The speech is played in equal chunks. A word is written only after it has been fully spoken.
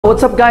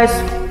What's up guys?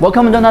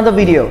 Welcome to another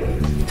video.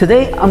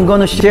 Today I'm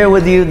going to share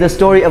with you the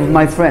story of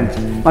my friend.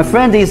 My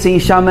friend is in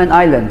Xiamen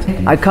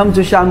Island. I come to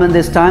Xiamen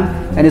this time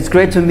and it's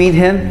great to meet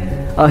him.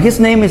 His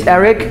name is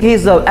Eric.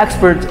 He's an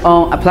expert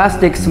on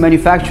plastics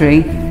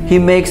manufacturing. He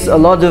makes a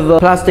lot of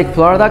plastic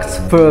products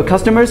for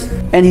customers,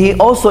 and he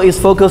also is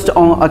focused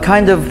on a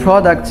kind of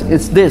product.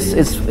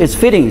 It's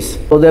fittings.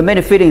 So there are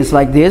many fittings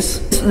like this.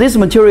 This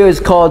material is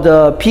called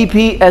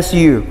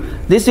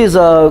PPSU. This is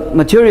a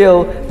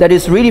material that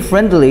is really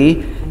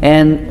friendly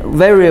and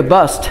very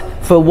robust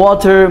for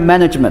water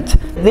management.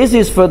 This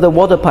is for the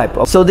water pipe.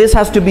 So this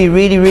has to be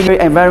really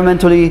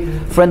environmentally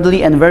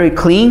friendly and very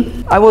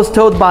clean. I was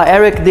told by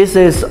Eric this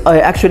is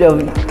actually a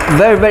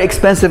very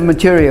expensive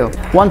material.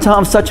 One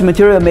ton of such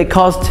material may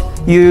cost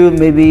you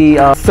maybe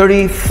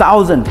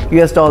 $30,000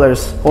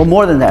 US or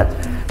more than that.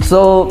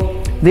 So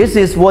this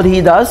is what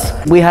he does.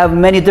 We have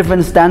many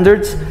different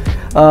standards.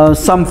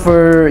 Some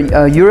for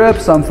Europe,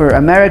 some for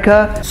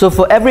America. So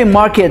for every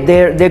market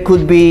there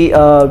could be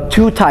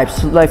two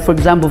types. Like for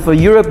example, for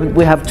Europe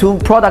we have two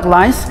product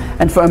lines,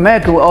 and for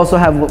America we also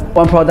have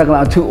one product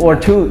line,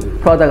 two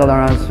product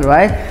lines,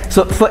 right?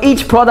 So for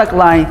each product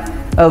line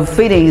of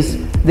fittings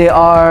there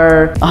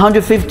are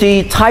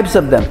 150 types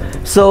of them.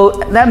 So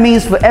that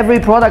means for every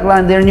product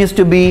line there needs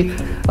to be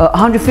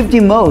 150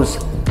 molds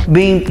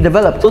being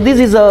developed. So this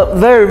is a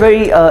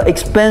very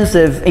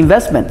expensive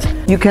investment.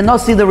 You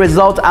cannot see the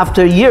result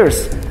after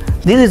years.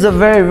 This is a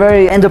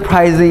very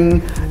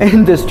enterprising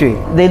industry.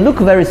 They look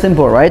very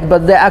simple, right?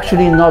 But they're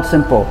actually not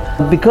simple.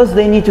 Because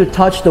they need to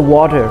touch the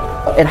water,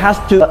 it has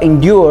to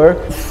endure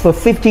for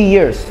 50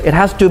 years. It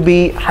has to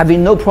be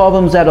having no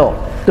problems at all.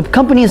 The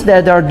companies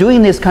that are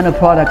doing this kind of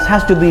products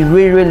has to be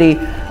really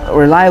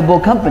reliable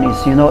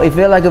companies. You know, if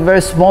you're like a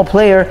very small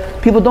player,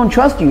 people don't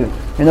trust you.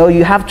 You know,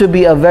 you have to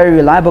be a very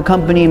reliable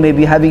company,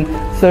 maybe having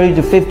 30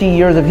 to 50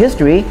 years of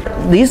history.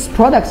 These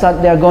products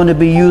they're going to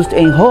be used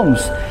in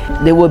homes.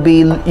 They will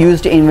be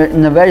used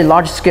in a very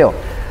large scale.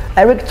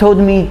 Eric told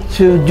me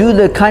to do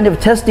the kind of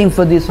testing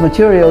for this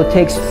material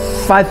takes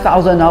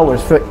 5,000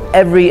 hours for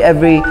every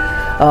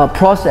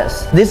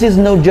process. This is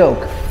no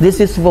joke. This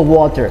is for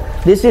water.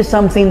 This is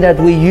something that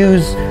we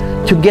use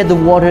to get the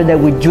water that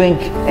we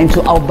drink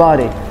into our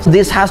body. So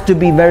this has to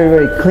be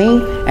very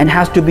clean and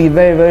has to be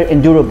very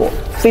endurable.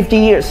 50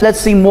 years. Let's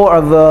see more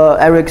of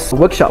Eric's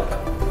workshop.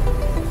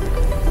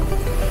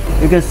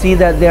 You can see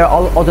that they're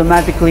all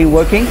automatically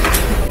working.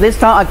 This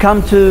time I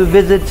come to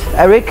visit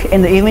Eric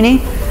in the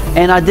evening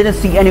and I didn't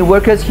see any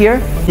workers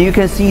here. You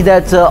can see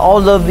that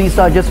all of these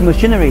are just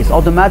machineries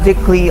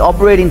automatically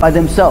operating by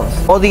themselves.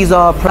 All these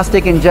are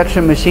plastic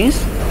injection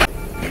machines.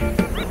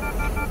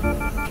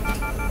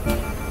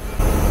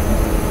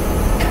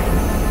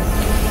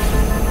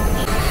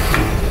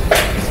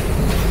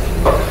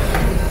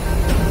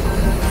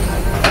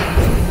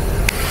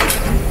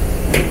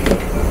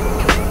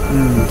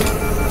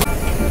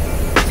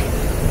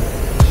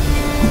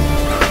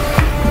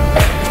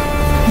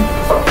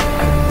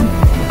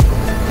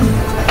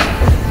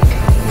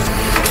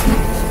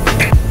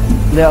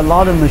 There are a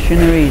lot of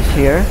machineries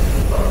here,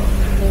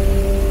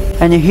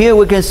 and here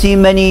we can see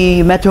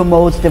many metal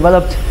molds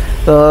developed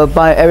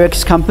by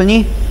Eric's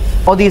company.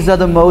 All these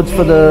other molds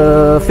for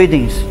the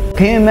fittings.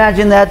 Can you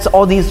imagine that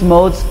all these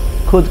molds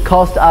could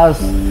cost us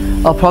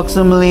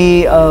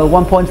approximately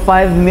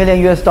 1.5 million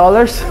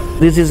US?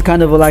 This is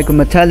kind of like a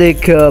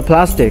metallic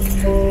plastic.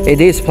 It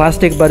is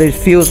plastic, but it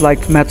feels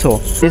like metal.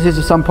 This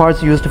is some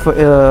parts used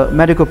for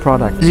medical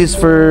products. This is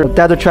for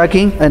data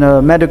tracking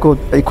and medical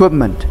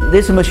equipment.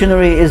 This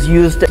machinery is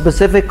used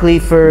specifically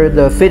for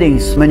the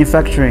fittings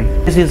manufacturing.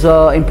 This is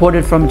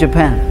imported from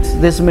Japan.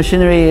 This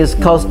machinery is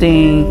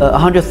costing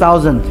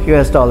 100,000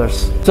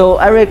 US. So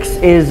Eric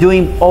is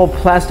doing all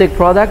plastic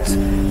products,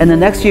 and the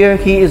next year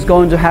he is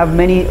going to have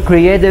many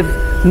creative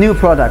new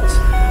products.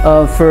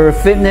 For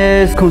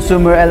fitness,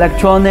 consumer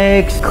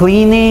electronics,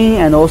 cleaning,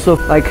 and also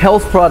like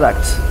health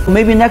products.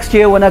 Maybe next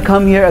year when I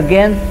come here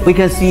again, we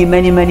can see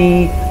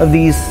many of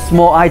these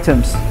small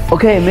items.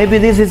 Okay, maybe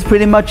this is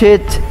pretty much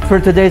it for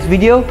today's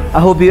video. I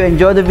hope you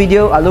enjoyed the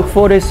video. I look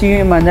forward to seeing you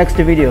in my next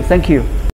video. Thank you.